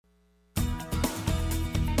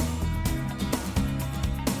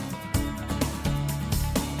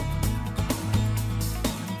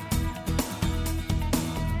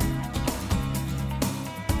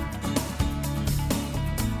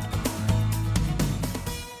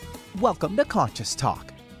Welcome to Conscious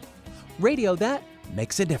Talk, radio that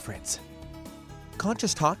makes a difference.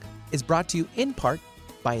 Conscious Talk is brought to you in part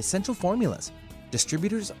by Essential Formulas,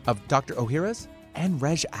 distributors of Dr. Ohhira's and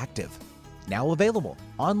Reg Active, now available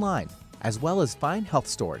online as well as fine health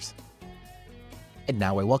stores. And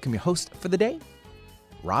now I welcome your host for the day,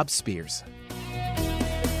 Rob Spears.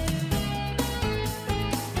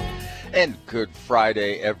 And good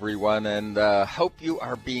Friday, everyone, and hope you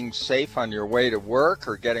are being safe on your way to work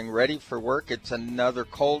or getting ready for work. It's another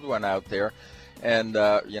cold one out there, and,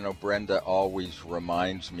 Brenda always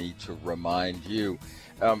reminds me to remind you.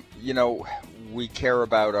 We care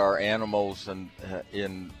about our animals and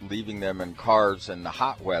in leaving them in cars in the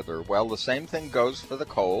hot weather. Well, the same thing goes for the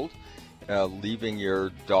cold. Leaving your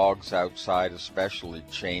dogs outside, especially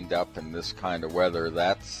chained up in this kind of weather,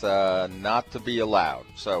 that's not to be allowed.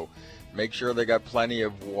 So make sure they got plenty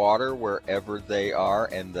of water wherever they are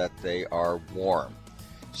and that they are warm.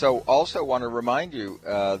 So also want to remind you,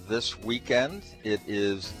 this weekend it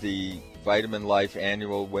is the Vitamin Life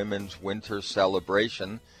Annual Women's Winter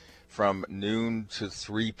Celebration from noon to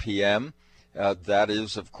 3 p.m. That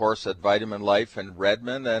is, of course, at Vitamin Life in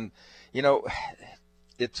Redmond. And,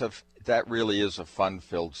 that really is a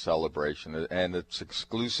fun-filled celebration, and it's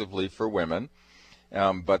exclusively for women.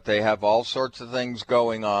 But they have all sorts of things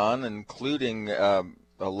going on, including a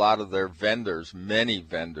lot of their vendors, many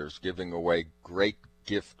vendors, giving away great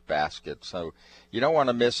gift baskets. So you don't want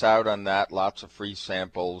to miss out on that. Lots of free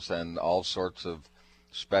samples and all sorts of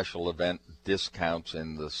special event discounts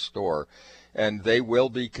in the store. And they will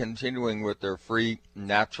be continuing with their free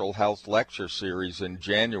natural health lecture series in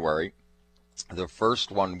January. The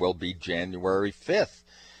first one will be January 5th.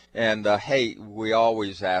 And, hey, we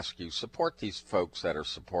always ask you, support these folks that are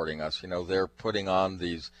supporting us. They're putting on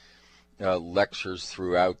these lectures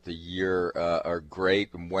throughout the year, are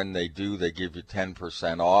great. And when they do, they give you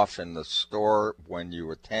 10% off in the store when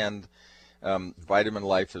you attend. Vitamin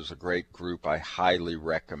Life is a great group. I highly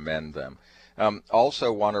recommend them.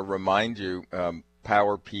 Also want to remind you,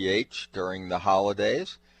 Power pH during the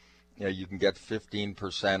holidays. You can get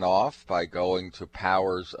 15% off by going to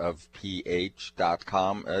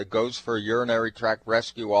powersofph.com. It goes for urinary tract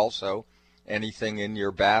rescue also. Anything in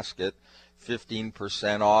your basket,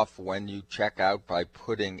 15% off when you check out by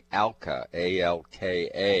putting ALKA,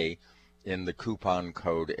 A-L-K-A, in the coupon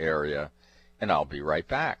code area. And I'll be right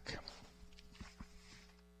back.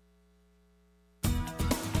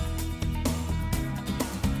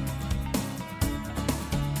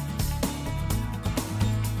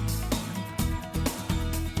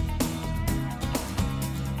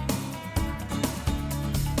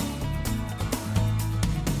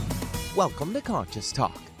 Welcome to Conscious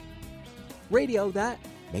Talk, radio that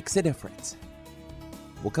makes a difference.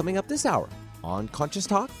 Well, coming up this hour on Conscious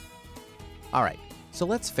Talk. All right, so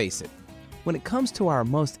let's face it. When it comes to our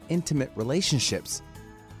most intimate relationships,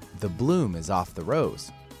 the bloom is off the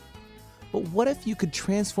rose. But what if you could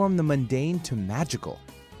transform the mundane to magical?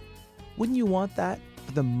 Wouldn't you want that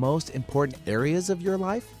for the most important areas of your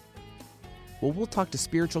life? Well, we'll talk to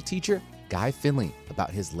spiritual teacher Guy Finley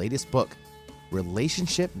about his latest book,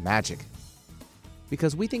 Relationship Magic,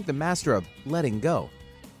 because we think the master of letting go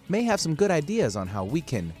may have some good ideas on how we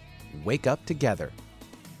can wake up together.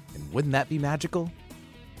 And wouldn't that be magical?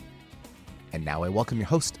 And now I welcome your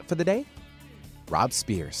host for the day, Rob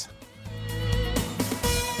Spears.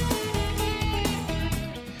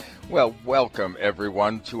 Well, welcome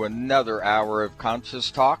everyone to another hour of Conscious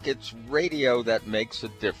Talk. It's radio that makes a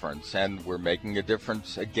difference, and we're making a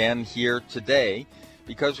difference again here today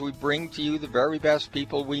because we bring to you the very best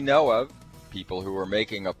people we know of, people who are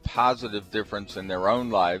making a positive difference in their own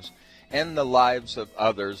lives and the lives of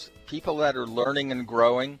others, people that are learning and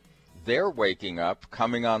growing. They're waking up,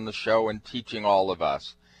 coming on the show and teaching all of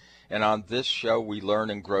us. And on this show, we learn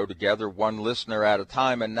and grow together, one listener at a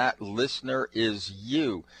time, and that listener is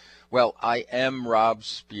you. Well, I am Rob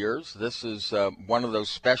Spears. This is one of those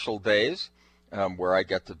special days where I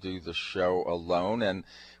get to do the show alone. And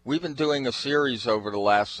we've been doing a series over the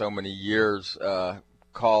last so many years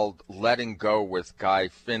called Letting Go with Guy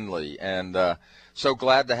Finley. And so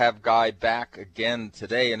glad to have Guy back again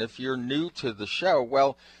today. And if you're new to the show,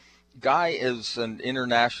 well, Guy is an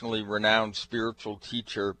internationally renowned spiritual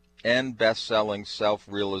teacher and best-selling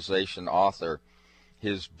self-realization author.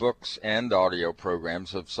 His books and audio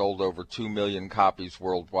programs have sold over 2 million copies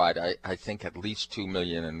worldwide. I think at least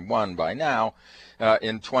 2,000,001 by now,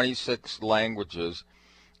 in 26 languages.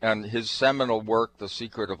 And his seminal work, The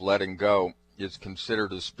Secret of Letting Go, is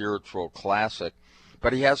considered a spiritual classic.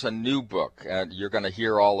 But he has a new book, and you're going to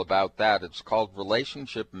hear all about that. It's called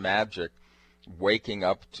Relationship Magic, Waking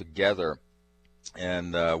Up Together.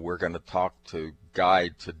 And we're going to talk to Guy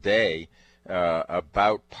today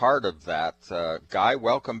about part of that. Guy,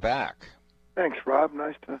 welcome back. Thanks, Rob.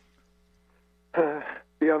 Nice to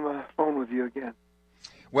be on the phone with you again.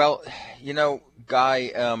 Well,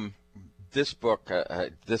 Guy, this book,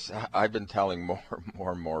 I've been telling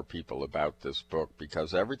more and more people about this book,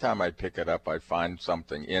 because every time I pick it up, I find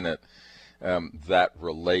something in it that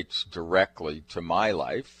relates directly to my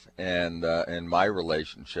life and my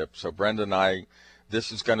relationship. So Brenda and I,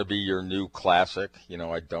 this is going to be your new classic.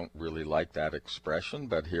 I don't really like that expression,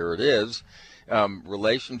 but here it is.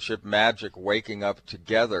 Relationship Magic, Waking Up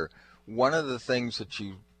Together. One of the things that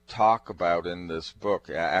you talk about in this book,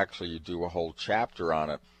 actually you do a whole chapter on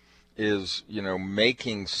it, is,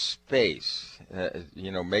 making space,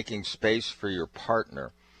 making space for your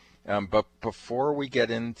partner. But before we get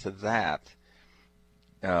into that,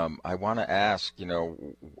 I want to ask,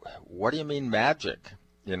 what do you mean magic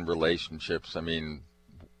in relationships? I mean,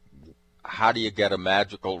 how do you get a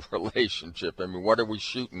magical relationship? I mean, what are we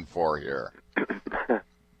shooting for here?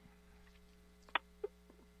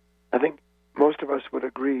 I think most of us would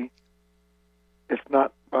agree, if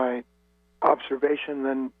not by observation,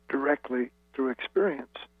 then directly through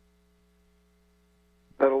experience,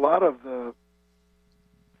 that a lot of the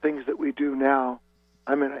things that we do now,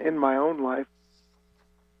 I mean, in my own life,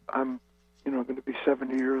 I'm, going to be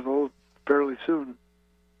 70 years old fairly soon,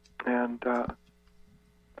 and the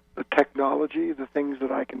technology, the things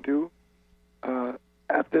that I can do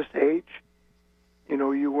at this age,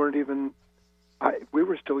 you weren't even. We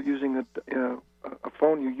were still using a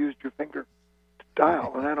phone. You used your finger to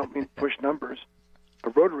dial, and I don't mean push numbers, a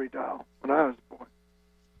rotary dial when I was a boy.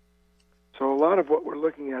 So a lot of what we're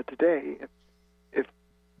looking at today, if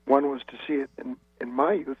one was to see it in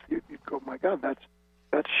my youth, you'd go, my God,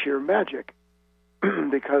 that's sheer magic,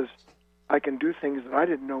 because I can do things that I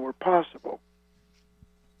didn't know were possible.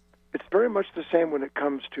 It's very much the same when it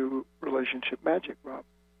comes to relationship magic, Rob.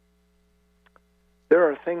 There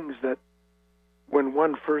are things that when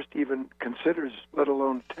one first even considers, let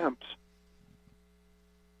alone attempts,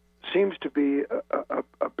 seems to be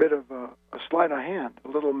a bit of a sleight of hand, a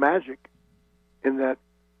little magic, in that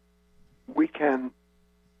we can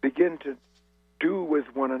begin to do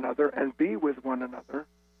with one another and be with one another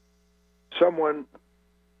someone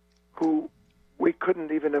who we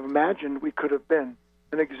couldn't even have imagined we could have been.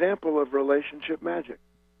 An example of relationship magic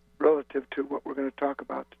relative to what we're going to talk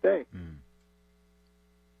about today. Mm.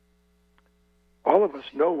 All of us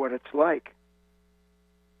know what it's like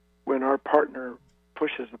when our partner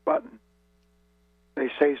pushes a button. They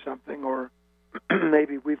say something, or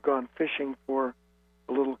maybe we've gone fishing for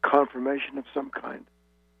a little confirmation of some kind,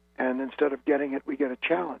 and instead of getting it, we get a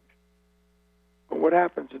challenge. But what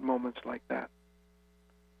happens in moments like that?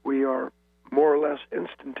 We are more or less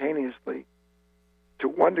instantaneously, to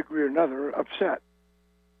one degree or another, upset.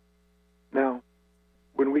 Now,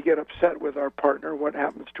 when we get upset with our partner, what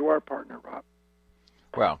happens to our partner, Rob?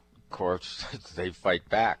 Well, of course, they fight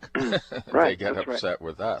back. Right, they get upset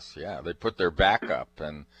with us. Yeah, they put their back up,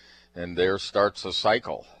 and there starts a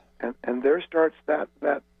cycle. And there starts that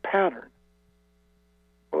pattern.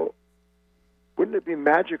 Well, wouldn't it be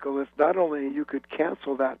magical if not only you could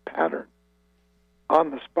cancel that pattern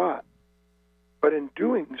on the spot, but in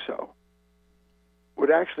doing so,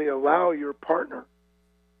 would actually allow your partner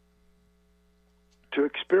to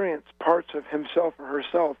experience parts of himself or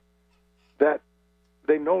herself that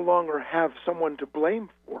they no longer have someone to blame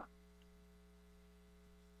for.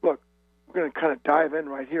 Look, we're going to kind of dive in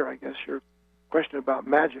right here. I guess your question about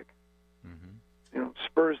magic,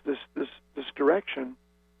 spurs this direction.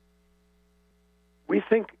 We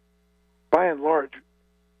think, by and large,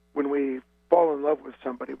 when we fall in love with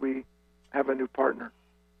somebody, we have a new partner.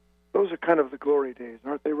 Those are kind of the glory days,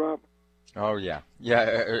 aren't they, Rob? Oh yeah.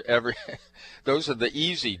 Those are the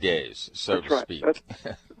easy days, so That's to right.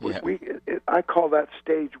 speak. I call that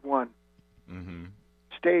stage one. Mm-hmm.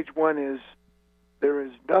 Stage one is, there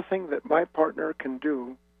is nothing that my partner can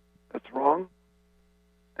do that's wrong,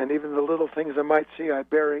 and even the little things I might see, I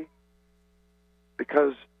bury,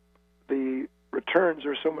 because the returns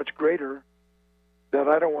are so much greater that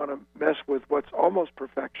I don't want to mess with what's almost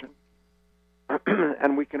perfection,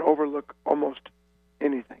 and we can overlook almost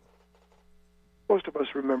anything. Most of us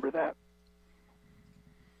remember that.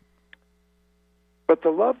 But the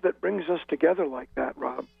love that brings us together like that,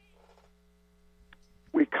 Rob,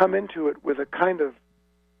 we come into it with a kind of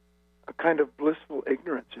blissful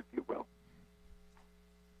ignorance, if you will.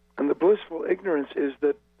 And the blissful ignorance is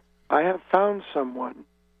that I have found someone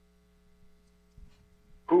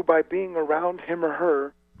who, by being around him or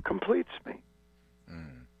her, completes me.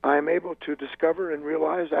 I'm able to discover and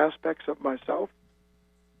realize aspects of myself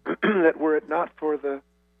that were it not for the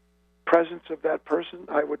presence of that person,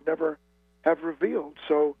 I would never have revealed.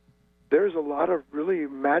 So there's a lot of really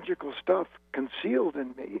magical stuff concealed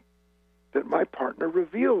in me that my partner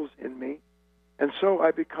reveals in me, and so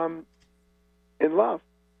I become in love.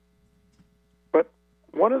 But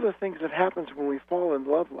one of the things that happens when we fall in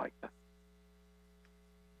love like that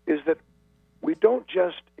is that we don't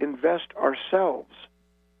just invest ourselves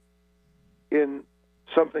in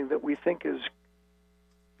something that we think is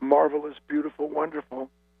marvelous, beautiful, wonderful,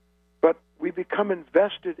 but we become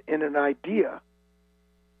invested in an idea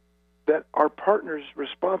that our partner's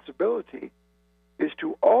responsibility is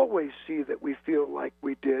to always see that we feel like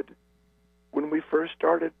we did when we first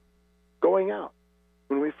started going out,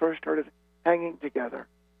 when we first started hanging together.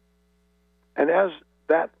 And as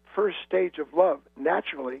that first stage of love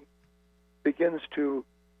naturally begins to,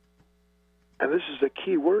 and this is a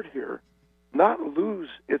key word here, not lose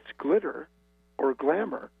its glitter or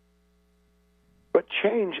glamour, but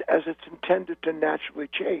change as it's intended to naturally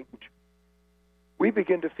change. We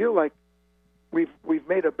begin to feel like we've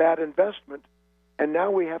made a bad investment, and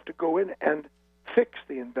now we have to go in and fix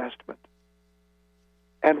the investment.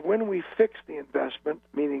 And when we fix the investment,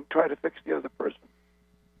 meaning try to fix the other person,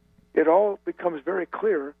 it all becomes very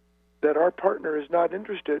clear that our partner is not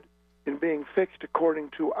interested in being fixed according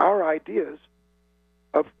to our ideas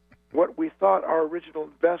of what we thought our original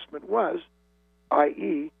investment was,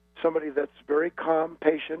 i.e., somebody that's very calm,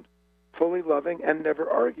 patient, fully loving, and never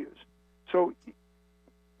argues. So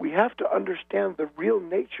we have to understand the real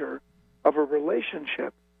nature of a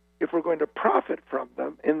relationship if we're going to profit from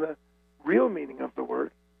them in the real meaning of the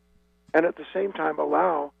word, and at the same time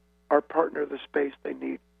allow our partner the space they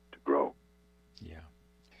need to grow.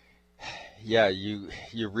 Yeah, you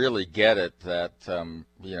really get it, that,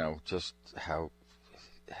 just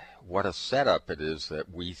what a setup it is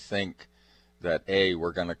that we think that, A,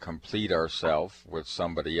 we're going to complete ourselves with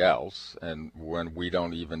somebody else, and when we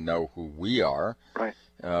don't even know who we are, right.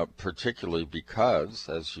 Particularly because,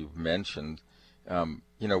 as you've mentioned,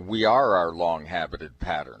 we are our long-habited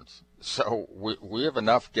patterns. So we have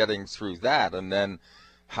enough getting through that, and then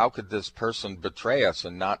how could this person betray us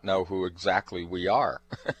and not know who exactly we are?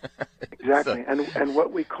 Exactly, and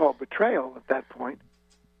what we call betrayal at that point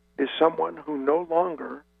is someone who no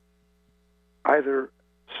longer either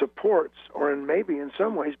supports or maybe in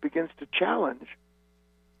some ways begins to challenge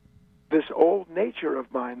this old nature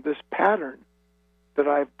of mine, this pattern that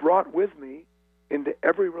I've brought with me into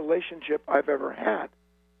every relationship I've ever had.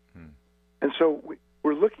 And so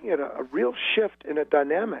we're looking at a real shift in a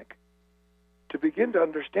dynamic to begin to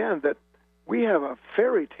understand that we have a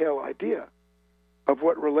fairy tale idea of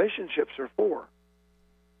what relationships are for.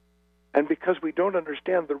 And because we don't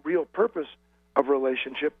understand the real purpose of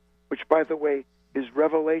relationship, which, by the way, is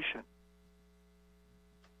revelation,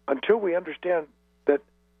 until we understand that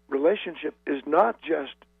relationship is not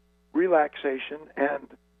just relaxation and,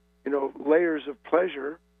 layers of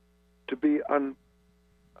pleasure to be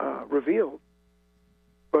revealed,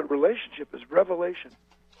 but relationship is revelation.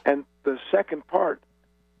 And the second part,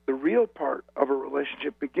 the real part of a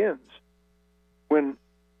relationship, begins when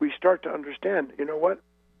we start to understand, you know what,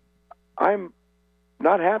 I'm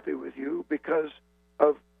not happy with you because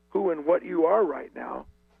of who and what you are right now,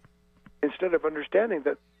 instead of understanding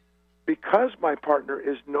that because my partner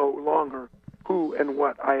is no longer who and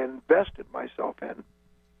what I invested myself in,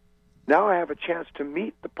 now I have a chance to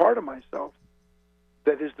meet the part of myself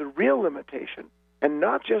that is the real limitation, and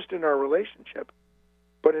not just in our relationship,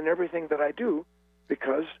 but in everything that I do,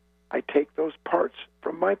 because I take those parts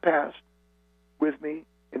from my past with me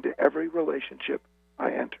into every relationship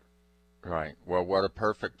I enter. Right. Well, what a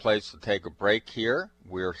perfect place to take a break here.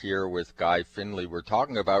 We're here with Guy Finley. We're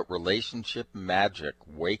talking about relationship magic,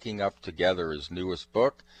 Waking Up Together, his newest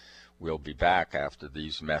book. We'll be back after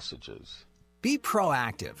these messages. Be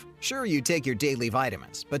proactive. Sure, you take your daily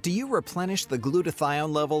vitamins, but do you replenish the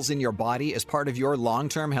glutathione levels in your body as part of your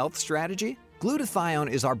long-term health strategy?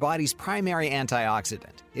 Glutathione is our body's primary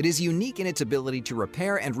antioxidant. It is unique in its ability to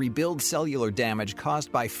repair and rebuild cellular damage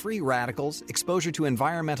caused by free radicals, exposure to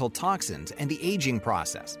environmental toxins, and the aging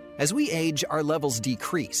process. As we age, our levels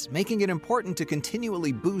decrease, making it important to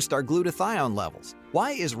continually boost our glutathione levels.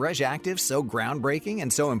 Why is RegActive so groundbreaking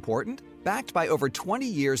and so important? Backed by over 20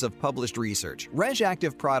 years of published research,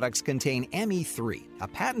 RegActive products contain ME3, a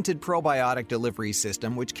patented probiotic delivery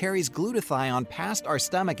system which carries glutathione past our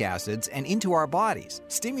stomach acids and into our bodies,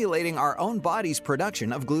 stimulating our own body's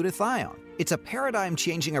production of glutathione. It's a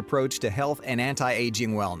paradigm-changing approach to health and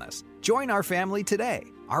anti-aging wellness. Join our family today.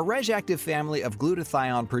 our RegActive family of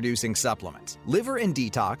glutathione-producing supplements, liver and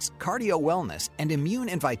detox, cardio wellness, and immune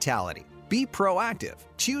and vitality. Be proactive.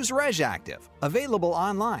 Choose RegActive. Available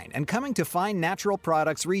online and coming to fine natural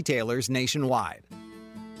products retailers nationwide.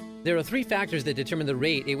 There are 3 factors that determine the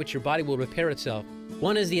rate at which your body will repair itself.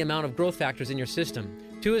 1 is the amount of growth factors in your system.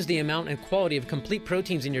 2 is the amount and quality of complete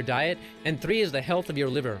proteins in your diet. And 3 is the health of your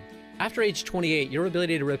liver. After age 28, your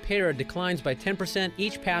ability to repair declines by 10%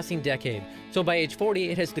 each passing decade. So by age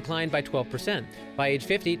 40, it has declined by 12%. By age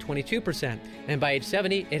 50, 22%. And by age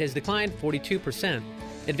 70, it has declined 42%.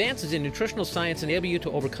 Advances in nutritional science enable you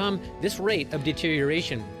to overcome this rate of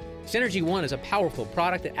deterioration. Synergy One is a powerful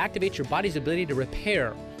product that activates your body's ability to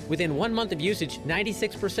repair. Within 1 month of usage,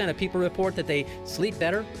 96% of people report that they sleep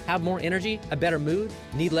better, have more energy, a better mood,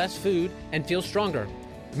 need less food, and feel stronger.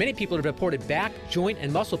 Many people have reported back, joint,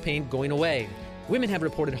 and muscle pain going away. Women have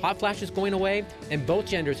reported hot flashes going away, and both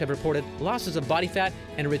genders have reported losses of body fat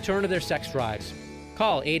and a return of their sex drives.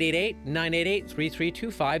 Call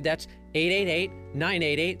 888-988-3325. That's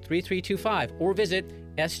 888-988-3325. Or visit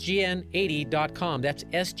sgn80.com. That's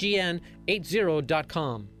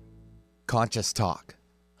sgn80.com. Conscious Talk.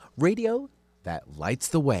 Radio that lights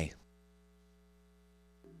the way.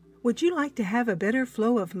 Would you like to have a better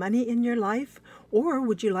flow of money in your life? Or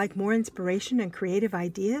would you like more inspiration and creative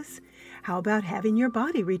ideas? How about having your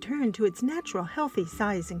body return to its natural healthy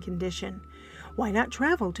size and condition? Why not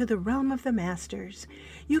travel to the realm of the masters?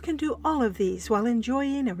 You can do all of these while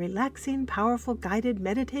enjoying a relaxing, powerful, guided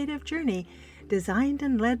meditative journey designed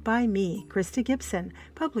and led by me, Krista Gibson,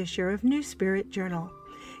 publisher of New Spirit Journal.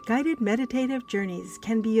 Guided meditative journeys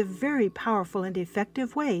can be a very powerful and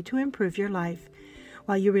effective way to improve your life.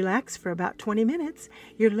 While you relax for about 20 minutes,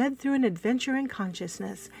 you're led through an adventure in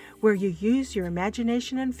consciousness where you use your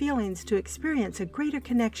imagination and feelings to experience a greater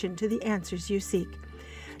connection to the answers you seek.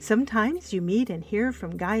 Sometimes you meet and hear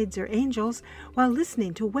from guides or angels while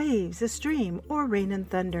listening to waves, a stream, or rain and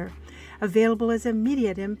thunder. Available as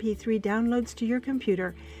immediate MP3 downloads to your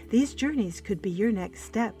computer, these journeys could be your next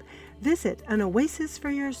step. Visit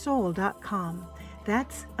anoasisforyoursoul.com.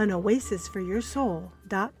 That's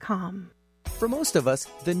anoasisforyoursoul.com. For most of us,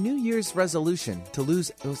 the New Year's resolution to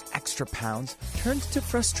lose those extra pounds turns to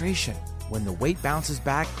frustration when the weight bounces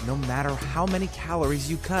back no matter how many calories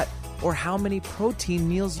you cut or how many protein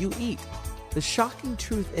meals you eat. The shocking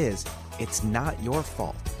truth is, it's not your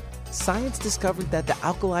fault. Science discovered that the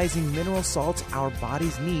alkalizing mineral salts our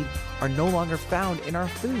bodies need are no longer found in our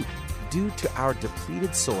food due to our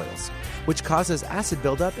depleted soils, which causes acid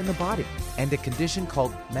buildup in the body and a condition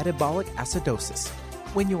called metabolic acidosis.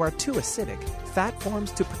 When you are too acidic, fat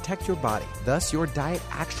forms to protect your body. Thus, your diet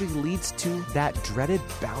actually leads to that dreaded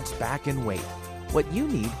bounce back in weight. What you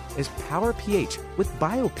need is Power pH with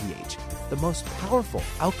BioPH, the most powerful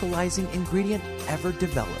alkalizing ingredient ever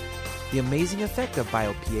developed. The amazing effect of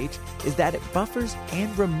BioPH is that it buffers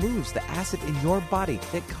and removes the acid in your body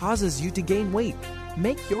that causes you to gain weight.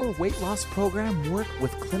 Make your weight loss program work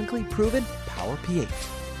with clinically proven Power pH.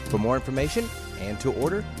 For more information and to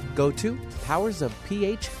order, go to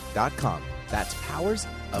powersofph.com. That's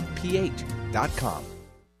powersofph.com.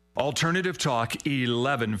 Alternative Talk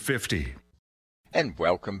 1150. And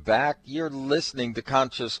welcome back. You're listening to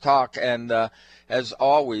Conscious Talk, and as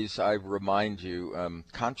always, I remind you,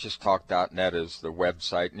 conscioustalk.net is the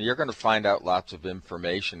website, and you're going to find out lots of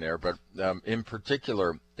information there, but in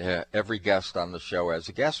particular, every guest on the show has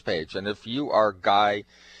a guest page, and if you are Guy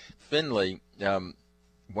Finley,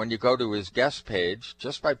 when you go to his guest page,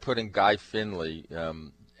 just by putting Guy Finley,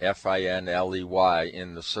 Finley, in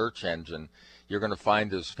the search engine, you're going to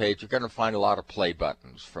find his page. You're going to find a lot of play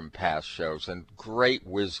buttons from past shows and great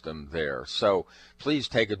wisdom there. So please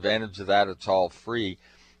take advantage of that. It's all free.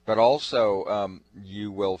 But also you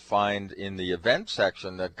will find in the event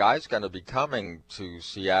section that Guy's going to be coming to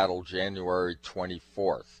Seattle January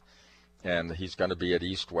 24th. And he's going to be at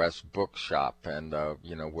East West Bookshop. And,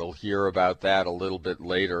 we'll hear about that a little bit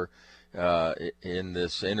later in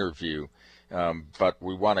this interview. But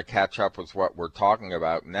we want to catch up with what we're talking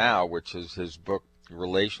about now, which is his book,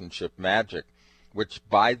 Relationship Magic, which,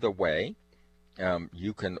 by the way,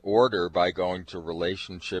 you can order by going to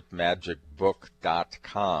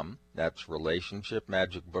relationshipmagicbook.com. That's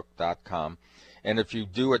relationshipmagicbook.com. And if you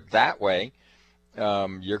do it that way,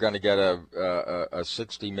 you're going to get a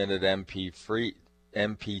 60-minute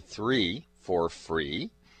MP3 for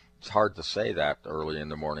free. It's hard to say that early in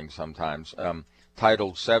the morning sometimes.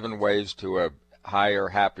 Titled 7 Ways to a Higher,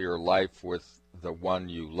 Happier Life with the One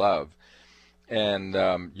You Love. And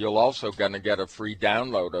you'll also going to get a free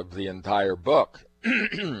download of the entire book.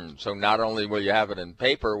 So not only will you have it in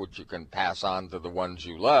paper, which you can pass on to the ones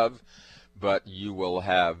you love, but you will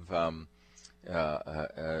have an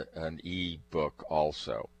e-book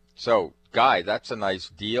also. So, Guy, that's a nice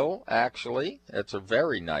deal, actually. It's a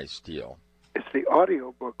very nice deal. It's the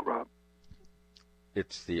audio book, Rob.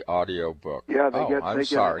 It's the audio book. Yeah, I'm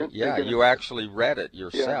sorry. You actually read it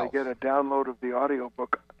yourself. Yeah, they get a download of the audio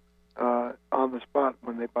book on the spot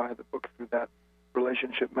when they buy the book through that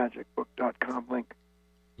relationshipmagicbook.com link.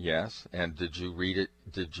 Yes, and did you read it?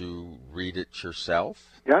 Did you read it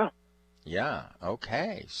yourself? Yeah. Yeah.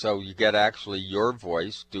 Okay. So you get actually your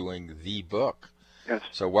voice doing the book. Yes.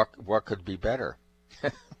 So what could be better?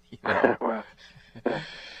 Well.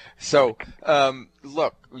 So,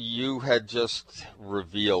 look, you had just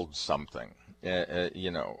revealed something,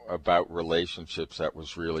 about relationships that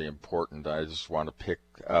was really important. I just want to pick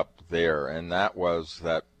up there, and that was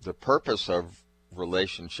that the purpose of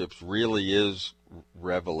relationships really is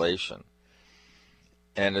revelation.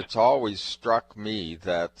 And it's always struck me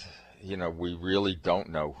that, we really don't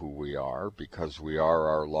know who we are because we are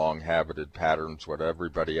our long-habited patterns, what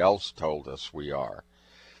everybody else told us we are.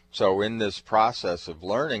 So in this process of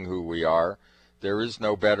learning who we are, there is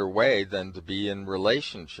no better way than to be in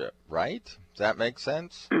relationship, right? Does that make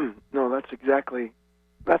sense? No, that's exactly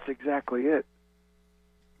it.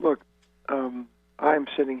 Look, I'm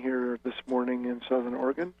sitting here this morning in Southern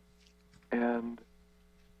Oregon, and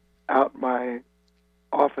out my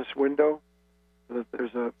office window,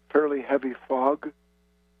 there's a fairly heavy fog,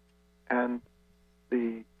 and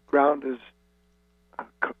the ground is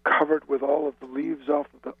covered with all of the leaves off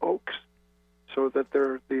of the oaks, so that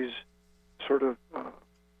there are these sort of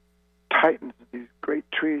titans, these great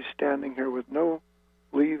trees standing here with no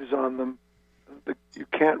leaves on them. You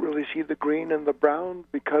can't really see the green and the brown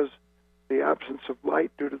because the absence of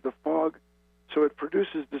light due to the fog, so it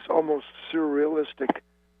produces this almost surrealistic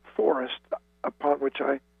forest upon which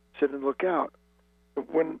I sit and look out. But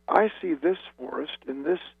when I see this forest in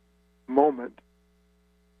this moment,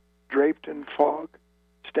 draped in fog,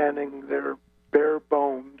 standing there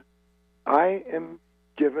bare-boned, I am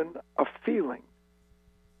given a feeling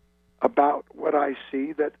about what I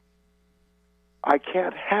see that I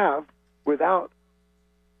can't have without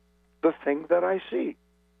the thing that I see.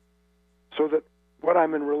 So that what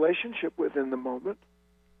I'm in relationship with in the moment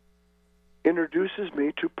introduces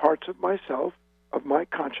me to parts of myself, of my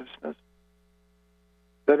consciousness,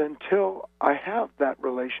 that until I have that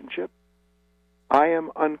relationship, I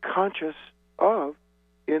am unconscious of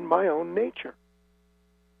in my own nature.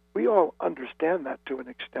 We all understand that to an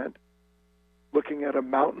extent. Looking at a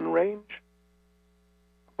mountain range,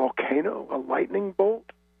 a volcano, a lightning bolt,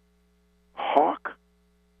 a hawk,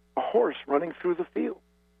 a horse running through the field.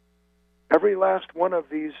 Every last one of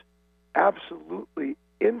these absolutely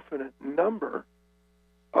infinite number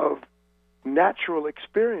of natural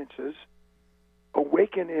experiences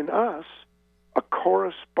awaken in us a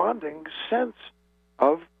corresponding sense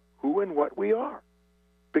of who and what we are.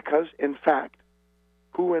 Because, in fact,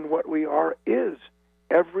 who and what we are is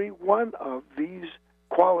every one of these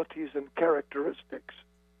qualities and characteristics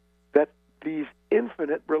that these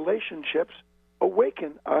infinite relationships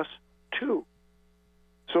awaken us to.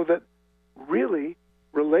 So that really,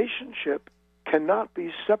 relationship cannot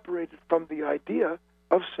be separated from the idea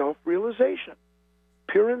of self-realization,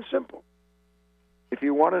 pure and simple. If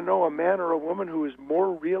you want to know a man or a woman who is more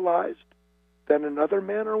realized than another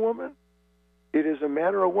man or woman, it is a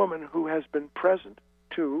man or a woman who has been present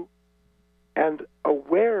to and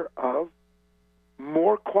aware of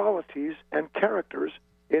more qualities and characters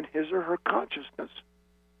in his or her consciousness.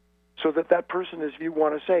 So that person is, if you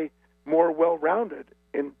want to say, more well-rounded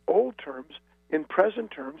in old terms. In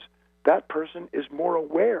present terms, that person is more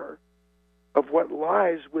aware of what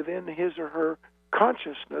lies within his or her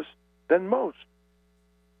consciousness than most.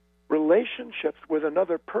 Relationships with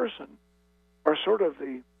another person are sort of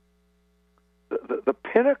the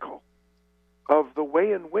pinnacle of the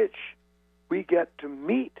way in which we get to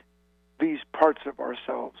meet these parts of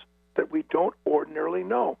ourselves that we don't ordinarily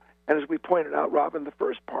know. And as we pointed out, Rob, in the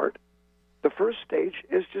first part, the first stage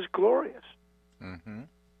is just glorious.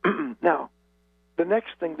 Mm-hmm. Now, the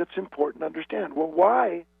next thing that's important to understand, well,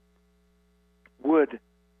 why would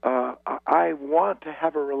I want to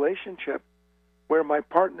have a relationship where my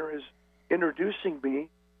partner is introducing me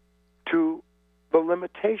to the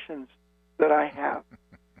limitations that I have?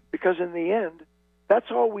 Because in the end, that's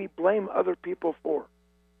all we blame other people for.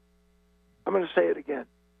 I'm going to say it again.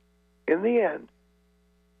 In the end,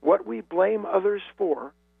 what we blame others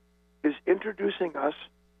for is introducing us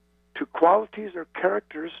to qualities or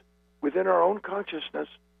characters within our own consciousness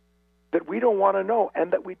that we don't want to know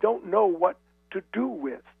and that we don't know what to do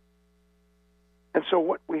with. And so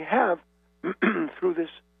what we have through this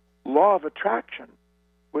law of attraction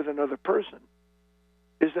with another person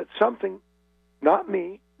is that something, not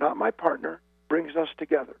me, not my partner, brings us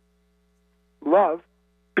together. Love,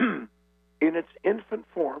 in its infant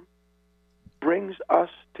form, brings us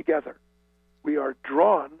together. We are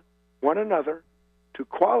drawn, one another, to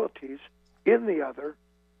qualities in the other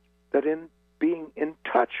that in being in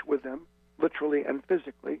touch with them, literally and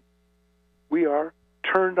physically, we are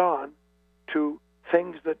turned on to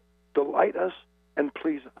things that delight us and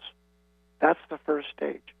please us. That's the first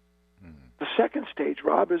stage. The second stage,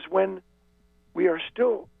 Rob, is when we are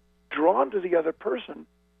still drawn to the other person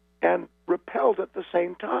and repelled at the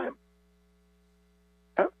same time.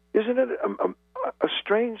 Isn't it a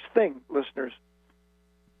strange thing, listeners,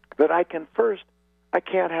 that I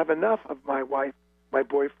can't have enough of my wife, my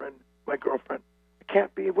boyfriend, my girlfriend. I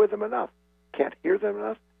can't be with them enough. Can't hear them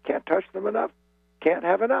enough. Can't touch them enough. Can't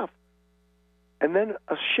have enough. And then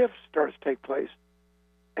a shift starts to take place,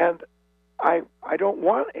 and I don't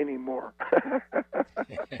want any more.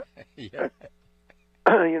 Yeah.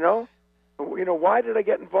 You know, why did I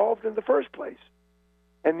get involved in the first place?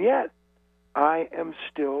 And yet, I am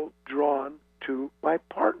still drawn to my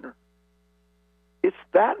partner. It's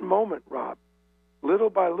that moment, Rob, little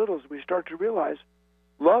by little, as we start to realize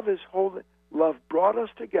love brought us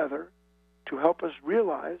together to help us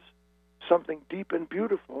realize something deep and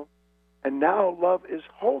beautiful, and now love is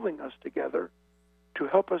holding us together to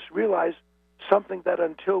help us realize something that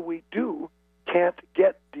until we do can't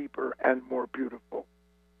get deeper and more beautiful.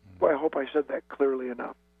 Boy, I hope I said that clearly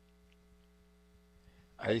enough.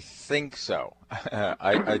 I think so.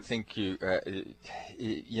 I think you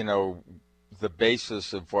know, the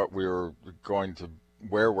basis of what where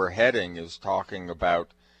we're heading is talking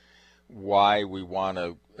about why we want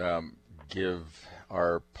to give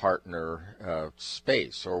our partner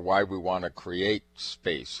space, or why we want to create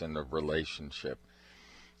space in a relationship.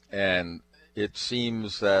 And it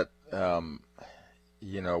seems that,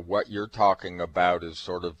 you know, what you're talking about is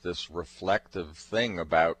sort of this reflective thing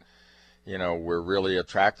about, you know, we're really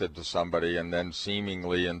attracted to somebody, and then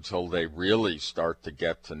seemingly until they really start to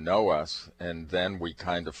get to know us, and then we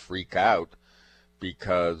kind of freak out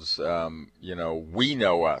because, you know, we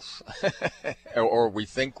know us, or we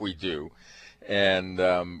think we do, and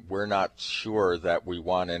we're not sure that we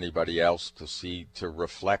want anybody else to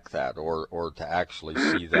reflect that, or to actually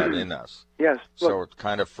see that in us. Yes. So look, it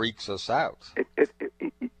kind of freaks us out.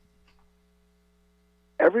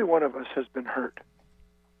 Every one of us has been hurt.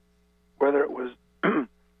 Whether it was a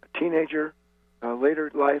teenager,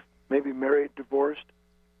 later life, maybe married, divorced,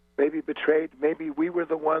 maybe betrayed, maybe we were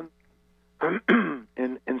the one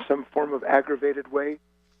in some form of aggravated way,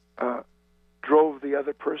 drove the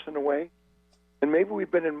other person away. And maybe we've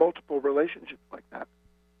been in multiple relationships like that,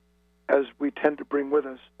 as we tend to bring with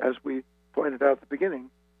us, as we pointed out at the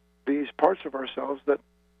beginning, these parts of ourselves that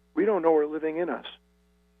we don't know are living in us.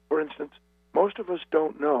 For instance, most of us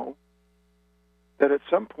don't know that at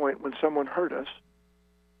some point when someone hurt us,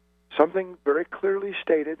 something very clearly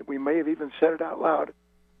stated, we may have even said it out loud,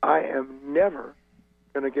 I am never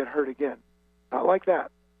going to get hurt again. Not like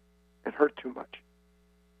that. It hurt too much.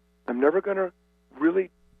 I'm never going to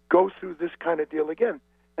really go through this kind of deal again.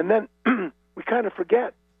 And then we kind of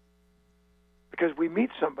forget because we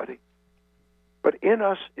meet somebody. But in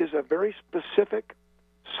us is a very specific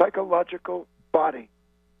psychological body,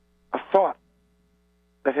 a thought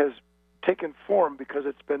that has taken form because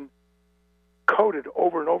it's been coded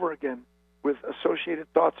over and over again with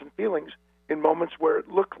associated thoughts and feelings in moments where it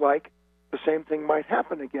looked like the same thing might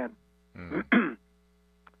happen again. Mm-hmm.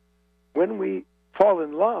 When we fall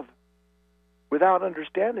in love without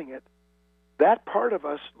understanding it, that part of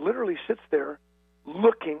us literally sits there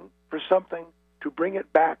looking for something to bring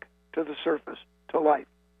it back to the surface, to life.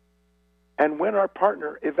 And when our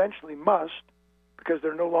partner eventually must, because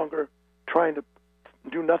they're no longer trying to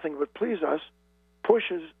do nothing but please us,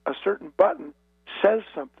 pushes a certain button, says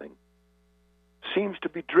something, seems to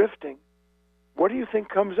be drifting, what do you think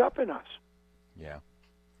comes up in us? Yeah.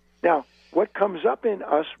 Now, what comes up in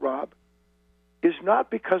us, Rob, is not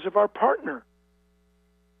because of our partner.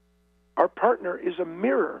 Our partner is a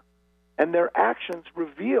mirror, and their actions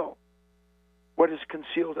reveal what is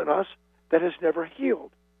concealed in us that has never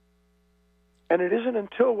healed. And it isn't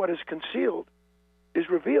until what is concealed is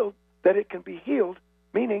revealed that it can be healed,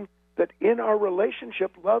 meaning that in our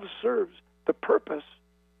relationship, love serves the purpose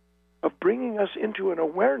of bringing us into an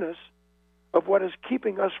awareness of what is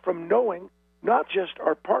keeping us from knowing not just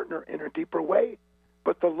our partner in a deeper way,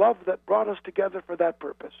 but the love that brought us together for that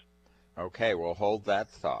purpose. Okay, we'll hold that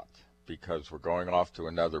thought because we're going off to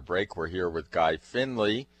another break. We're here with Guy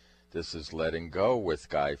Finley. This is Letting Go with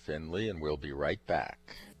Guy Finley, and we'll be right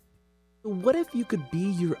back. What if you could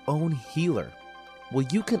be your own healer? Well,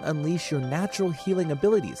 you can unleash your natural healing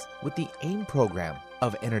abilities with the AIM program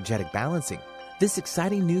of energetic balancing. This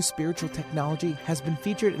exciting new spiritual technology has been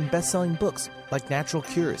featured in best-selling books like Natural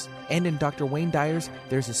Cures, and in Dr. Wayne Dyer's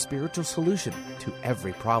There's a Spiritual Solution to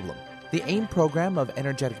Every Problem. The AIM program of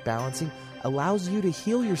energetic balancing allows you to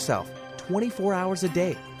heal yourself 24 hours a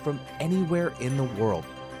day from anywhere in the world.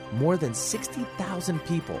 More than 60,000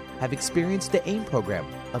 people have experienced the AIM program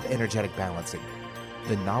of energetic balancing.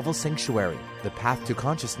 The novel Sanctuary, The Path to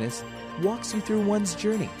Consciousness, walks you through one's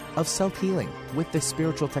journey of self-healing with this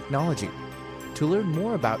spiritual technology. To learn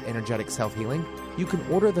more about energetic self-healing, you can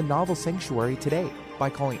order the novel Sanctuary today by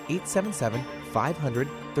calling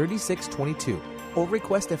 877-500-3622 or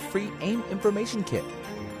request a free AIM information kit.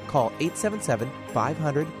 Call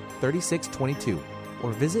 877-500-3622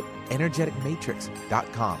 or visit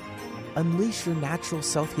energeticmatrix.com. Unleash your natural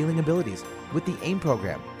self-healing abilities with the AIM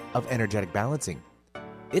program of energetic balancing.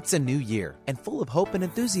 It's a new year and full of hope and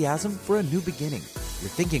enthusiasm for a new beginning. You're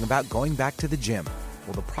thinking about going back to the gym.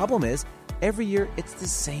 Well, the problem is, every year it's the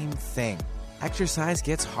same thing. Exercise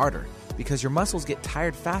gets harder because your muscles get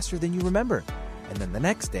tired faster than you remember. And then the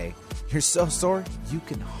next day, you're so sore you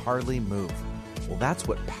can hardly move. Well, that's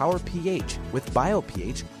what Power pH with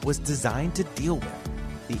BioPH was designed to deal with.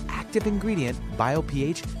 The active ingredient,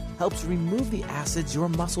 BioPH, helps remove the acids your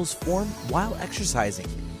muscles form while exercising,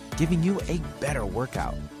 giving you a better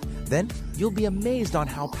workout. Then you'll be amazed on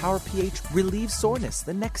how Power pH relieves soreness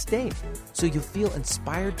the next day, so you'll feel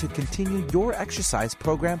inspired to continue your exercise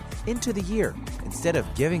program into the year instead of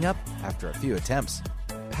giving up after a few attempts.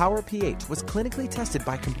 Power pH was clinically tested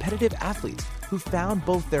by competitive athletes who found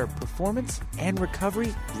both their performance and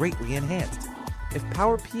recovery greatly enhanced. If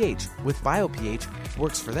Power pH with BioPH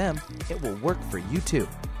works for them, it will work for you too.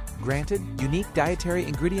 Granted unique dietary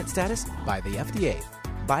ingredient status by the FDA.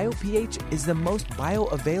 BioPH is the most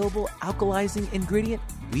bioavailable alkalizing ingredient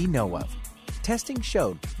we know of. Testing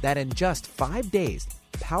showed that in just 5 days,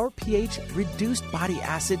 Power pH reduced body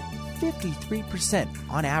acid 53%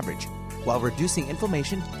 on average, while reducing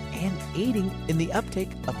inflammation and aiding in the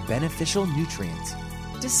uptake of beneficial nutrients.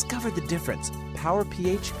 Discover the difference Power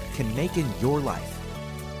pH can make in your life.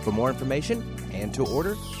 For more information and to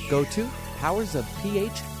order, go to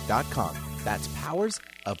powersofph.com. That's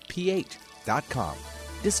powersofph.com.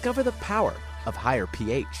 Discover the power of higher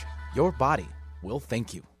pH. Your body will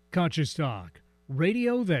thank you. Conscious Talk,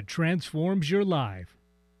 radio that transforms your life.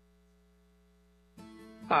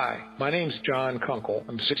 Hi, my name's John Kunkel.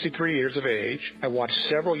 I'm 63 years of age. I watched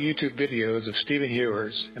several YouTube videos of Stephen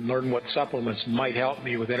Hewers and learned what supplements might help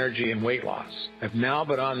me with energy and weight loss. I've now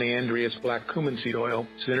been on the Andreas Black Cumin Seed Oil,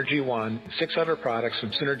 Synergy One, and 6 other products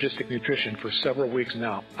from Synergistic Nutrition for several weeks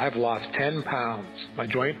now. I've lost 10 pounds. My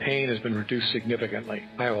joint pain has been reduced significantly.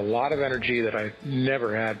 I have a lot of energy that I've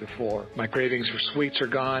never had before. My cravings for sweets are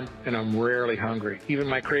gone, and I'm rarely hungry. Even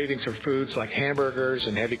my cravings for foods like hamburgers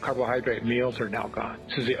and heavy carbohydrate meals are now gone.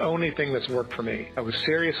 This is the only thing that's worked for me. I was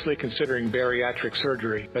seriously considering bariatric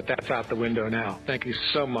surgery, but that's out the window now. Thank you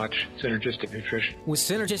so much, Synergistic Nutrition. With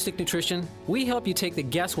Synergistic Nutrition, we help you take the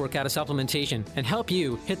guesswork out of supplementation and help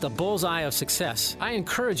you hit the bullseye of success. I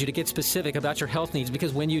encourage you to get specific about your health needs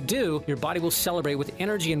because when you do, your body will celebrate with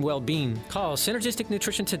energy and well-being. Call Synergistic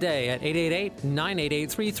Nutrition today at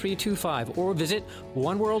 888-988-3325 or visit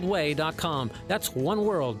oneworldway.com. That's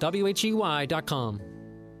oneworld.com.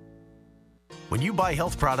 When you buy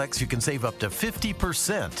health products, you can save up to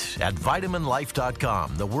 50% at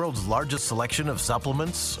VitaminLife.com, the world's largest selection of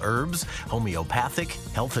supplements, herbs, homeopathic,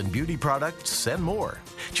 health and beauty products, and more.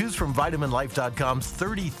 Choose from VitaminLife.com's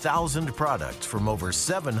 30,000 products from over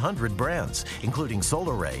 700 brands, including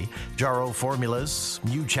Solar Ray, Jarrow Formulas,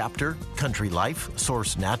 New Chapter, Country Life,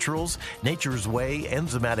 Source Naturals, Nature's Way,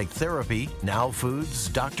 Enzymatic Therapy, Now Foods,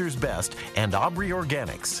 Doctor's Best, and Aubrey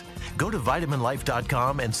Organics. Go to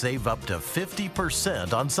VitaminLife.com and save up to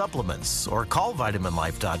 50% on supplements or call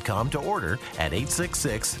VitaminLife.com to order at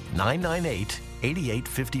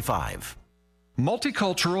 866-998-8855.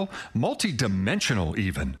 Multicultural, multidimensional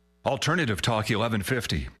even. Alternative Talk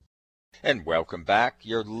 1150. And welcome back.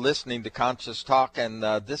 You're listening to Conscious Talk, and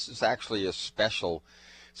this is actually a special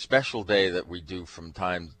day that we do from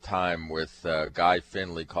time to time with Guy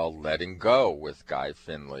Finley called Letting Go with Guy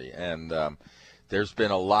Finley. And there's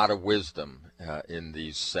been a lot of wisdom in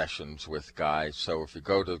these sessions with Guy. So if you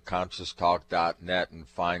go to ConsciousTalk.net and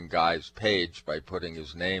find Guy's page by putting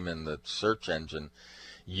his name in the search engine,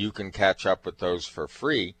 you can catch up with those for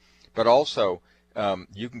free. But also,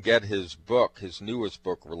 you can get his book, his newest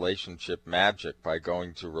book, Relationship Magic, by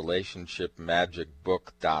going to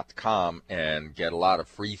relationshipmagicbook.com and get a lot of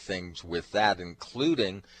free things with that,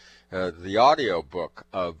 including the audio book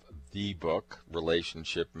of the book,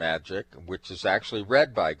 Relationship Magic, which is actually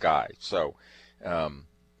read by Guy. So,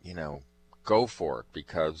 go for it,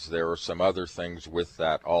 because there are some other things with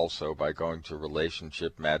that also by going to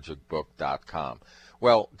relationshipmagicbook.com.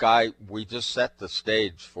 Well, Guy, we just set the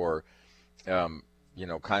stage for,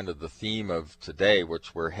 kind of the theme of today,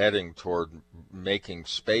 which we're heading toward making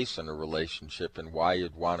space in a relationship and why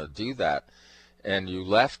you'd want to do that. And you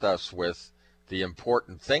left us with the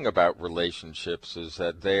important thing about relationships is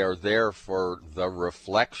that they are there for the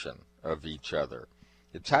reflection of each other.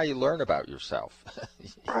 It's how you learn about yourself.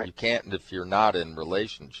 Right. You can't if you're not in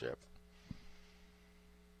relationship.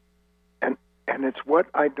 And it's what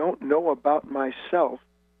I don't know about myself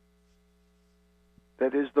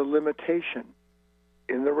that is the limitation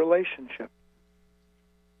in the relationship.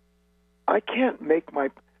 I can't make my...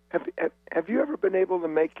 Have you ever been able to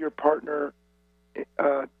make your partner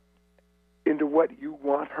into what you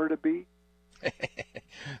want her to be?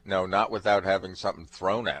 No, not without having something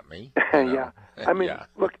thrown at me. Yeah. I mean,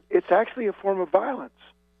 Look, it's actually a form of violence.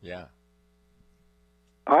 Yeah.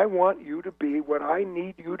 I want you to be what I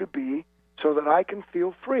need you to be so that I can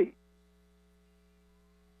feel free.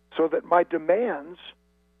 So that my demands,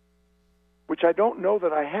 which I don't know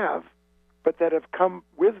that I have, but that have come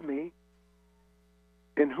with me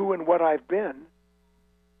in who and what I've been,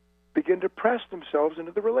 begin to press themselves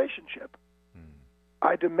into the relationship.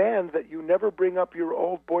 I demand that you never bring up your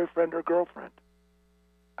old boyfriend or girlfriend.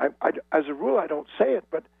 As a rule, I don't say it,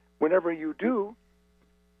 but whenever you do,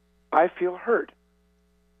 I feel hurt.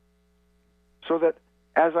 So that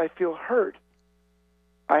as I feel hurt,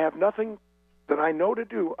 I have nothing that I know to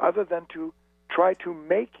do other than to try to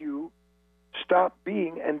make you stop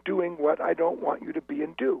being and doing what I don't want you to be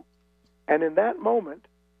and do. And in that moment,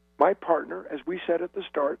 my partner, as we said at the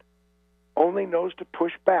start, only knows to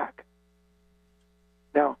push back.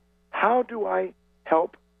 Now, how do I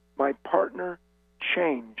help my partner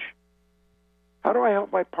change? How do I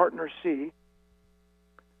help my partner see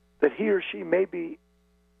that he or she may be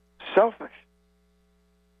selfish,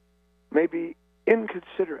 may be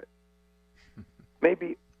inconsiderate, may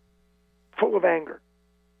be full of anger?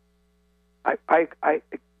 I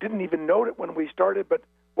didn't even note it when we started, but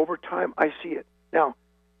over time I see it. Now,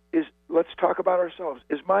 let's talk about ourselves.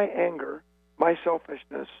 Is my anger, my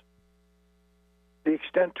selfishness, the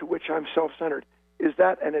extent to which I'm self-centered, is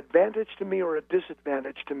that an advantage to me or a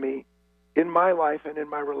disadvantage to me in my life and in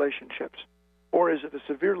my relationships? Or is it a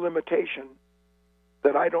severe limitation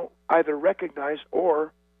that I don't either recognize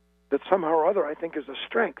or that somehow or other I think is a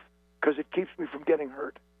strength because it keeps me from getting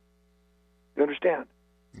hurt? You understand?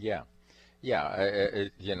 Yeah. Yeah,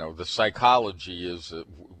 the psychology is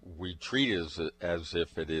we treat it as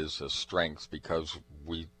if it is a strength because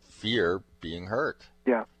we fear being hurt.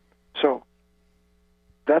 Yeah. So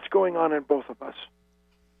that's going on in both of us.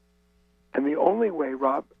 And the only way,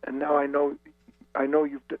 Rob, and now I know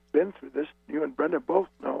you've been through this, you and Brenda both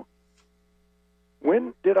know,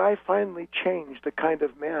 when did I finally change the kind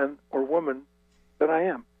of man or woman that I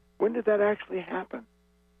am? When did that actually happen?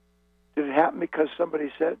 Did it happen because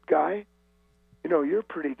somebody said, Guy, you're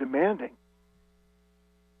pretty demanding?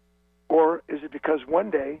 Or is it because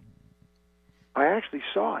one day I actually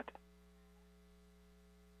saw it?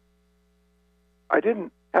 I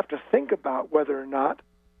didn't have to think about whether or not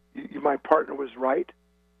my partner was right.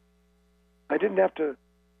 I didn't have to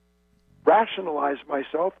rationalize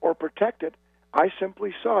myself or protect it. I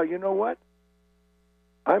simply saw, you know what?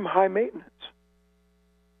 I'm high maintenance.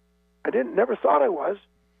 I never thought I was.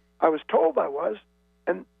 I was told I was,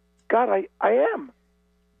 and God, I am.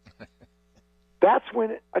 That's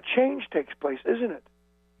when a change takes place, isn't it?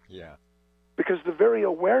 Yeah. Because the very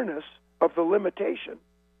awareness of the limitation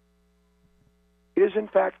is, in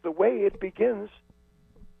fact, the way it begins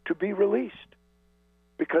to be released.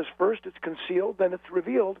 Because first it's concealed, then it's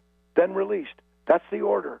revealed, then released. That's the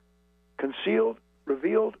order. Concealed,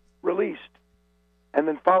 revealed, released. And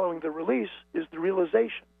then following the release is the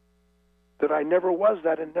realization that I never was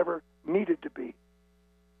that and never needed to be.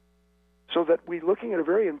 So that we're looking at a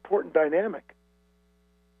very important dynamic,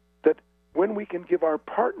 that when we can give our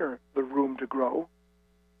partner the room to grow,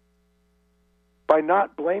 by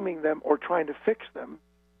not blaming them or trying to fix them,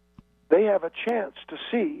 they have a chance to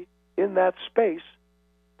see in that space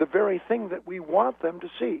the very thing that we want them to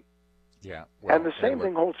see. Yeah. Well, and the same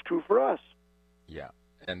thing holds true for us. Yeah.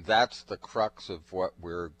 And that's the crux of what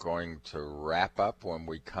we're going to wrap up when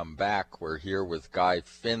we come back. We're here with Guy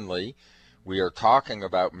Finley. We are talking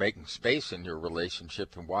about making space in your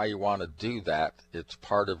relationship and why you want to do that. It's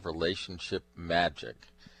part of relationship magic.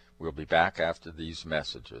 We'll be back after these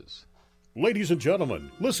messages. Ladies and gentlemen,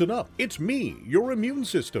 listen up. It's me, your immune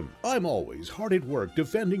system. I'm always hard at work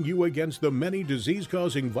defending you against the many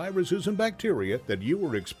disease-causing viruses and bacteria that you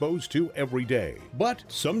are exposed to every day. But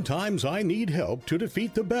sometimes I need help to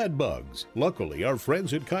defeat the bad bugs. Luckily, our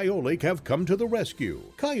friends at Kyolic have come to the rescue.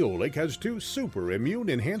 Kyolic has 2 super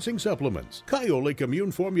immune-enhancing supplements, Kyolic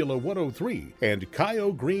Immune Formula 103 and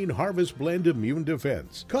Kyo Green Harvest Blend Immune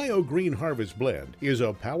Defense. Kyo Green Harvest Blend is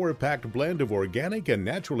a power-packed blend of organic and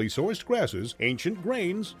naturally sourced grasses, ancient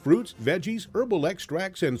grains, fruits, veggies, herbal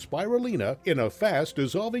extracts, and spirulina in a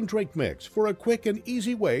fast-dissolving drink mix for a quick and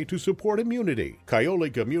easy way to support immunity.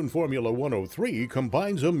 Kyolic Immune Formula 103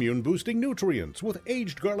 combines immune-boosting nutrients with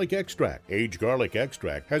aged garlic extract. Aged garlic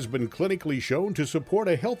extract has been clinically shown to support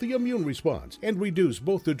a healthy immune response and reduce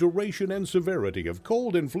both the duration and severity of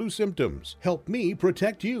cold and flu symptoms. Help me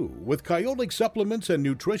protect you with Kyolic supplements and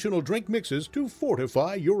nutritional drink mixes to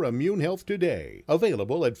fortify your immune health today.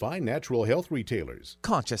 Available at fine natural health retailers.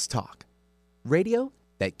 Conscious Talk, radio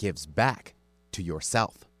that gives back to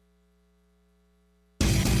yourself.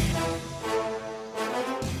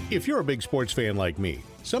 If you're a big sports fan like me,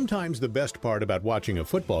 sometimes the best part about watching a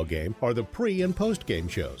football game are the pre- and post-game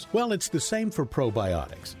shows. Well, it's the same for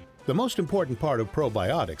probiotics. The most important part of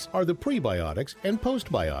probiotics are the prebiotics and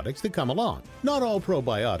postbiotics that come along. Not all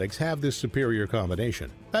probiotics have this superior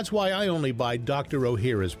combination. That's why I only buy Dr.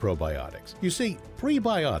 Ohhira's probiotics. You see,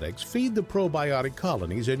 prebiotics feed the probiotic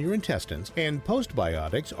colonies in your intestines, and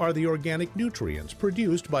postbiotics are the organic nutrients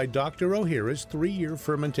produced by Dr. Ohhira's 3-year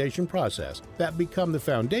fermentation process that become the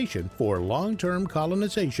foundation for long-term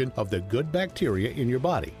colonization of the good bacteria in your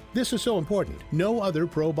body. This is so important. No other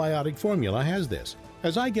probiotic formula has this.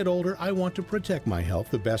 As I get older, I want to protect my health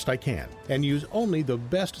the best I can and use only the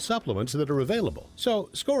best supplements that are available. So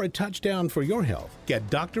score a touchdown for your health. Get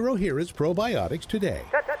Dr. Ohhira's probiotics today.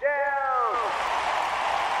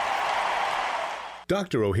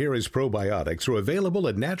 Dr. Ohhira's probiotics are available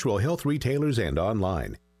at natural health retailers and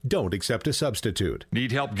online. Don't accept a substitute.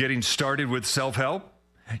 Need help getting started with self-help?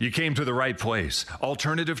 You came to the right place.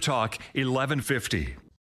 Alternative Talk 1150.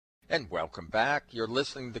 And welcome back. You're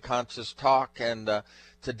listening to Conscious Talk, and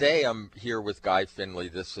today I'm here with Guy Finley.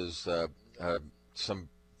 This is part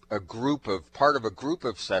of a group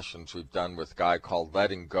of sessions we've done with Guy called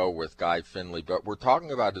Letting Go with Guy Finley, but we're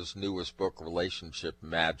talking about his newest book, Relationship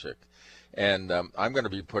Magic. And I'm going to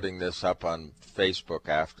be putting this up on Facebook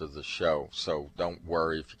after the show, so don't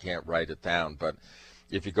worry if you can't write it down. But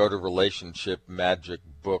if you go to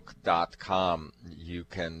relationshipmagicbook.com, you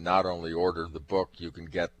can not only order the book, you can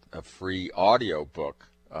get a free audio book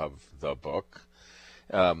of the book,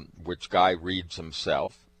 which Guy reads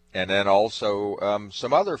himself, and then also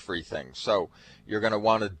some other free things. So you're going to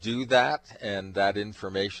want to do that, and that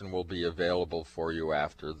information will be available for you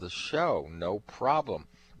after the show. No problem.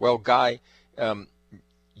 Well, Guy,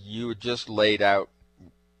 you just laid out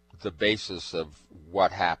the basis of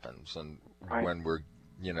what happens, and right. When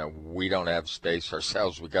we don't have space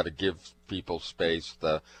ourselves. We got to give people space.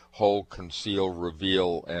 The whole conceal,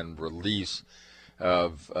 reveal, and release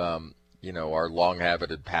of, our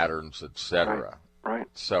long-habited patterns, etc. Right.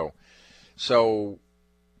 So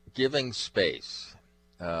giving space,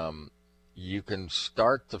 you can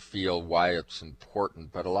start to feel why it's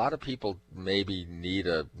important. But a lot of people maybe need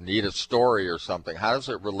a story or something. How does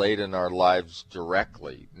it relate in our lives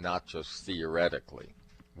directly, not just theoretically?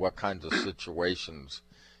 What kinds of situations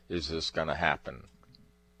is this going to happen?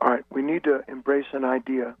 All right, we need to embrace an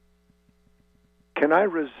idea. Can I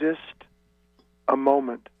resist a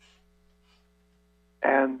moment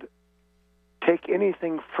and take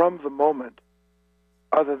anything from the moment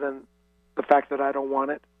other than the fact that I don't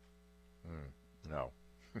want it? No.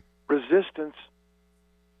 Resistance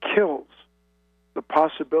kills the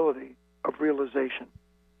possibility of realization.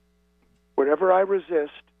 Whatever I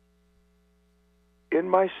resist in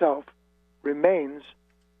myself remains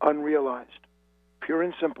unrealized, pure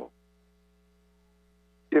and simple.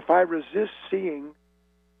 If I resist seeing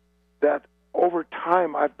that over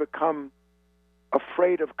time I've become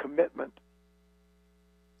afraid of commitment,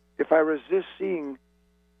 if I resist seeing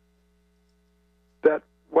that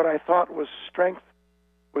what I thought was strength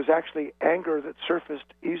was actually anger that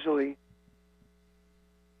surfaced easily,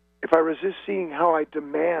 if I resist seeing how I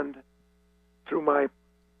demand through my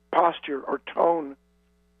posture or tone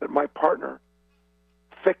that my partner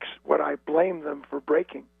fix what I blame them for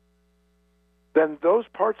breaking, then those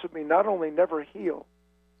parts of me not only never heal,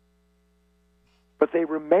 but they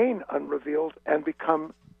remain unrevealed and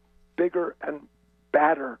become bigger and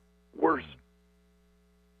badder, worse.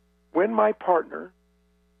 When my partner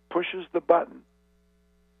pushes the button,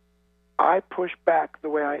 I push back the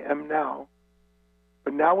way I am now,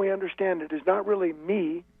 But now we understand it is not really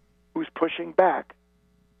me who's pushing back.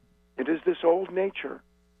 It is this old nature,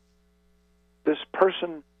 this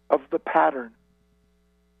person of the pattern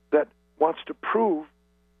that wants to prove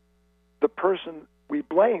the person we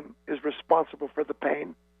blame is responsible for the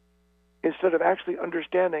pain, instead of actually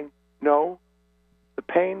understanding, no, the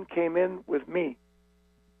pain came in with me.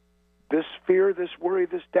 This fear, this worry,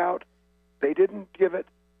 this doubt, they didn't give it,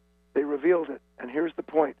 they revealed it. And here's the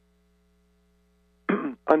point.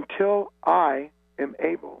 Until I am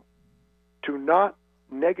able to not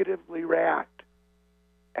negatively react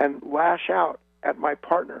and lash out at my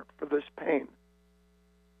partner for this pain,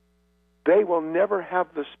 they will never have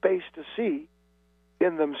the space to see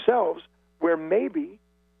in themselves where maybe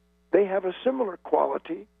they have a similar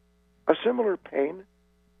quality, a similar pain,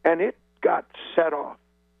 and it got set off.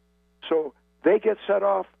 So they get set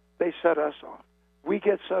off, they set us off. We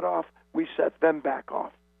get set off, we set them back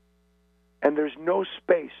off. And there's no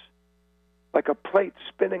space, like a plate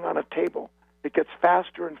spinning on a table. It gets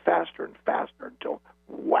faster and faster and faster until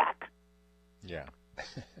whack. Yeah.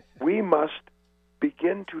 We must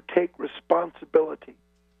begin to take responsibility,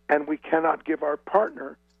 and we cannot give our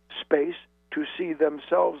partner space to see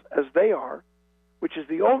themselves as they are, which is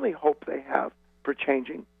the only hope they have for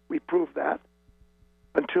changing. We prove that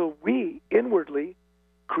until we inwardly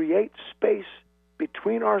create space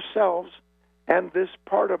between ourselves and this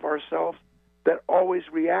part of ourselves that always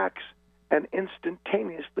reacts and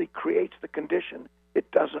instantaneously creates the condition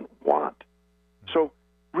it doesn't want. So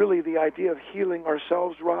really the idea of healing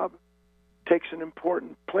ourselves, Rob, takes an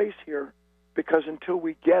important place here, because until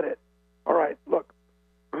we get it, all right, look,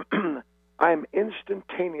 I'm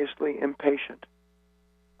instantaneously impatient.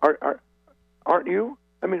 Aren't you?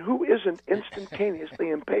 I mean, who isn't instantaneously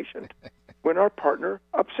impatient when our partner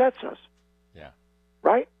upsets us? Yeah.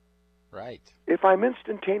 Right? Right. If I'm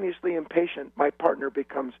instantaneously impatient, my partner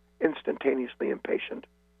becomes instantaneously impatient.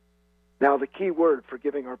 Now, the key word for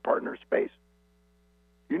giving our partner space.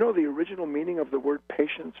 You know the original meaning of the word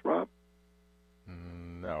patience, Rob?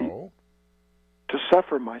 No. To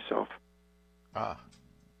suffer myself. Ah.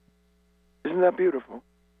 Isn't that beautiful?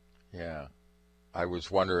 Yeah. I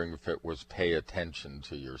was wondering if it was pay attention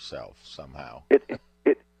to yourself somehow.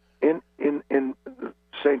 In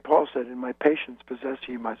St. Paul said, in my patience possess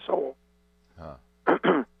ye my soul. Huh.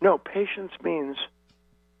 No, patience means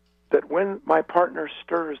that when my partner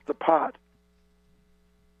stirs the pot,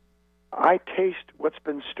 I taste what's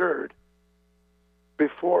been stirred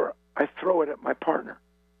before I throw it at my partner.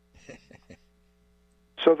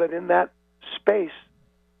 So that in that space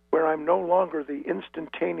where I'm no longer the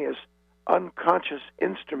instantaneous, unconscious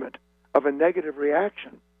instrument of a negative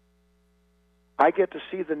reaction, I get to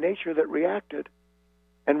see the nature that reacted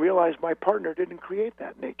and realize my partner didn't create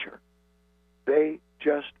that nature. They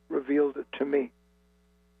just revealed it to me.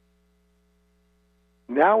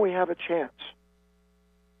 Now we have a chance.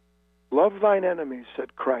 Love thine enemies,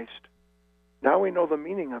 said Christ. Now we know the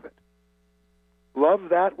meaning of it. Love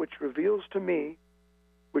that which reveals to me,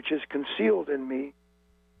 which is concealed in me,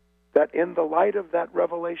 that in the light of that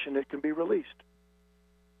revelation it can be released.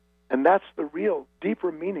 And that's the real,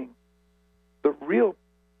 deeper meaning. The real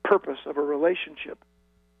purpose of a relationship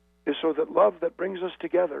is so that love that brings us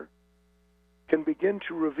together can begin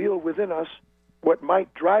to reveal within us what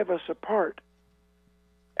might drive us apart.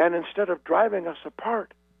 And instead of driving us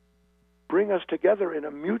apart, bring us together in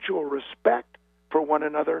a mutual respect for one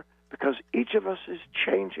another, because each of us is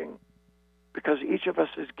changing, because each of us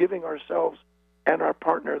is giving ourselves and our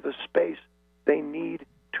partner the space they need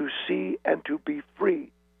to see and to be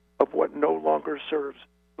free of what no longer serves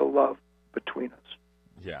the love between us.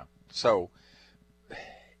 Yeah. So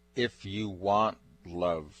if you want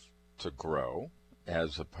love to grow,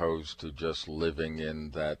 as opposed to just living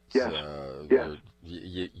in that, yes.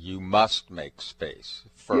 You must make space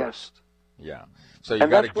first. Yes. Yeah. So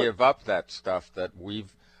you've got to give up that stuff that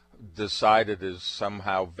we've decided is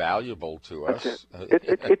somehow valuable to us. That's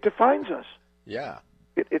it. It defines us. Yeah.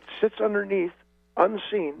 It sits underneath,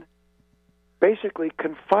 unseen, basically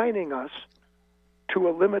confining us to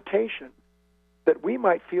a limitation that we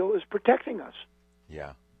might feel is protecting us.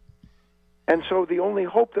 Yeah. And so the only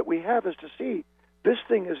hope that we have is to see this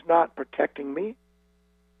thing is not protecting me.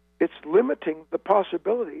 It's limiting the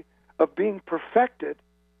possibility of being perfected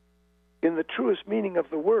in the truest meaning of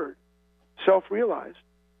the word, self-realized,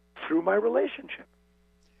 through my relationship.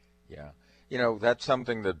 Yeah. You know, that's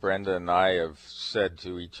something that Brenda and I have said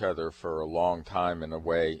to each other for a long time in a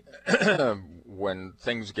way. When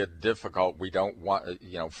things get difficult, we don't want,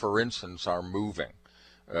 for instance, our moving.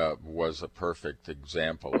 was a perfect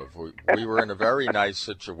example of we were in a very nice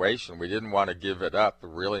situation. We didn't want to give it up, a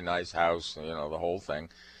really nice house, the whole thing.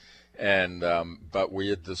 And but we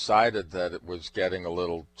had decided that it was getting a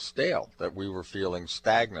little stale, that we were feeling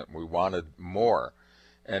stagnant. We wanted more.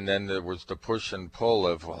 And then there was the push and pull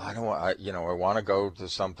of, well, I want to go to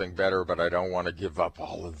something better, but I don't want to give up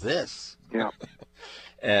all of this. Yeah.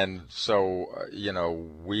 And so,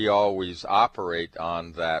 we always operate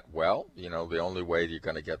on that. Well, the only way you're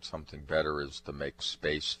going to get something better is to make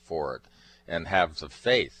space for it and have the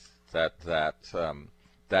faith that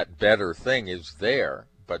that better thing is there,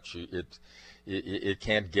 but it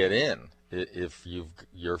can't get in if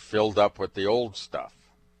you're filled up with the old stuff.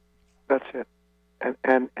 That's it.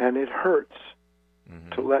 And it hurts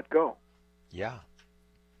to let go. Yeah.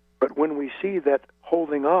 But when we see that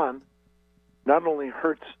holding on not only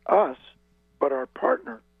hurts us, but our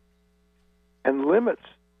partner, and limits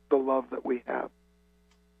the love that we have,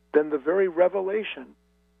 then the very revelation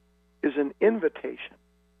is an invitation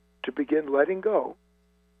to begin letting go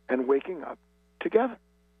and waking up together.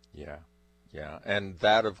 Yeah. Yeah. And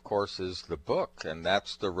that, of course, is the book, and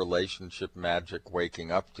that's the relationship magic,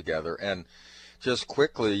 waking up together. And just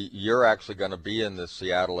quickly, you're actually going to be in the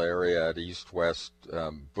Seattle area at East West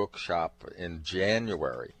Bookshop in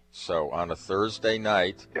January. So on a Thursday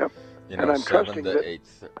night, yep. And I'm 7 to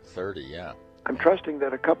 8:30, yeah. I'm trusting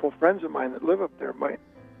that a couple friends of mine that live up there might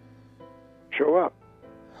show up.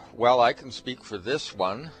 Well, I can speak for this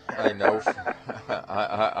one. I know,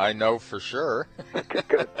 I know for sure. Okay,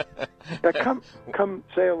 good. Now come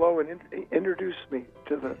say hello and introduce me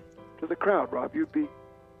to the crowd, Rob. You'd be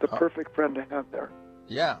the perfect friend to have there.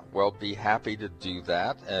 Yeah, well, be happy to do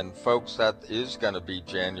that. And folks, that is going to be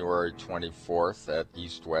January 24th at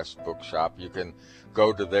East West Bookshop. You can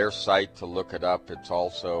go to their site to look it up. It's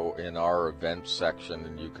also in our events section,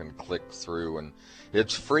 and you can click through, and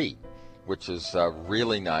it's free, which is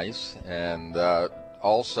really nice. And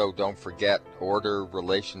also, don't forget, order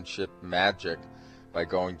Relationship Magic by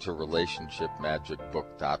going to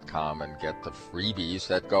relationshipmagicbook.com and get the freebies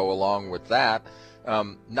that go along with that.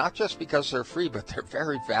 Not just because they're free, but they're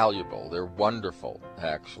very valuable. They're wonderful,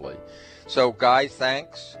 actually. So, Guy,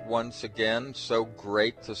 thanks once again. So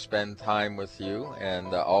great to spend time with you,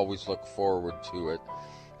 and always look forward to it.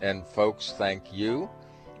 And folks, thank you.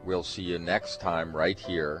 We'll see you next time right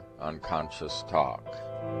here on Conscious Talk.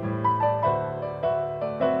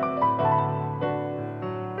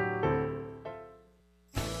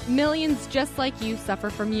 Millions just like you suffer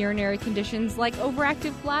from urinary conditions like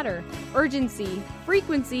overactive bladder, urgency,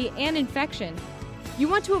 frequency, and infection. You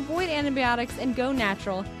want to avoid antibiotics and go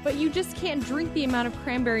natural, but you just can't drink the amount of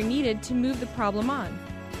cranberry needed to move the problem on.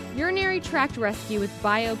 Urinary Tract Rescue with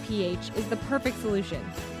BioPH is the perfect solution.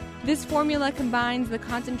 This formula combines the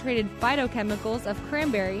concentrated phytochemicals of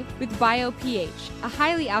cranberry with BioPH, a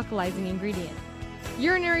highly alkalizing ingredient.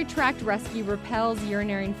 Urinary Tract Rescue repels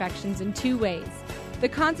urinary infections in 2 ways. The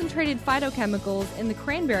concentrated phytochemicals in the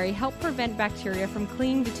cranberry help prevent bacteria from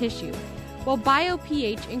clinging to tissue, while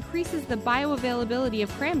BioPH increases the bioavailability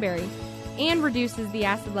of cranberry and reduces the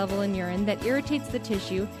acid level in urine that irritates the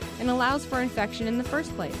tissue and allows for infection in the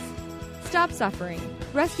first place. Stop suffering.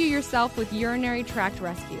 Rescue yourself with Urinary Tract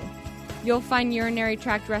Rescue. You'll find Urinary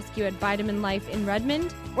Tract Rescue at Vitamin Life in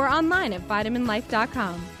Redmond or online at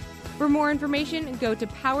vitaminlife.com. For more information, go to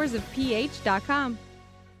powersofph.com.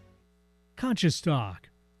 Conscious Talk,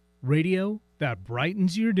 radio that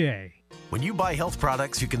brightens your day. When you buy health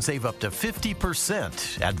products, you can save up to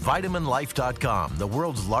 50% at vitaminlife.com, the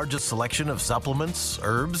world's largest selection of supplements,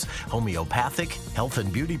 herbs, homeopathic, health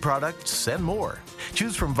and beauty products, and more.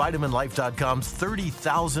 Choose from vitaminlife.com's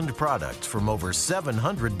 30,000 products from over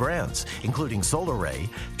 700 brands, including Solaray,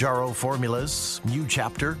 Jarrow Formulas, New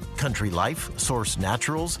Chapter, Country Life, Source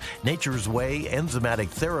Naturals, Nature's Way, Enzymatic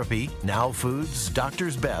Therapy, Now Foods,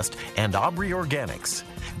 Doctor's Best, and Aubrey Organics.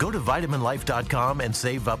 Go to vitaminlife.com and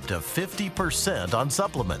save up to 50% on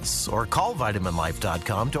supplements, or call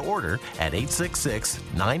vitaminlife.com to order at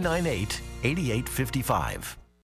 866-998-8855.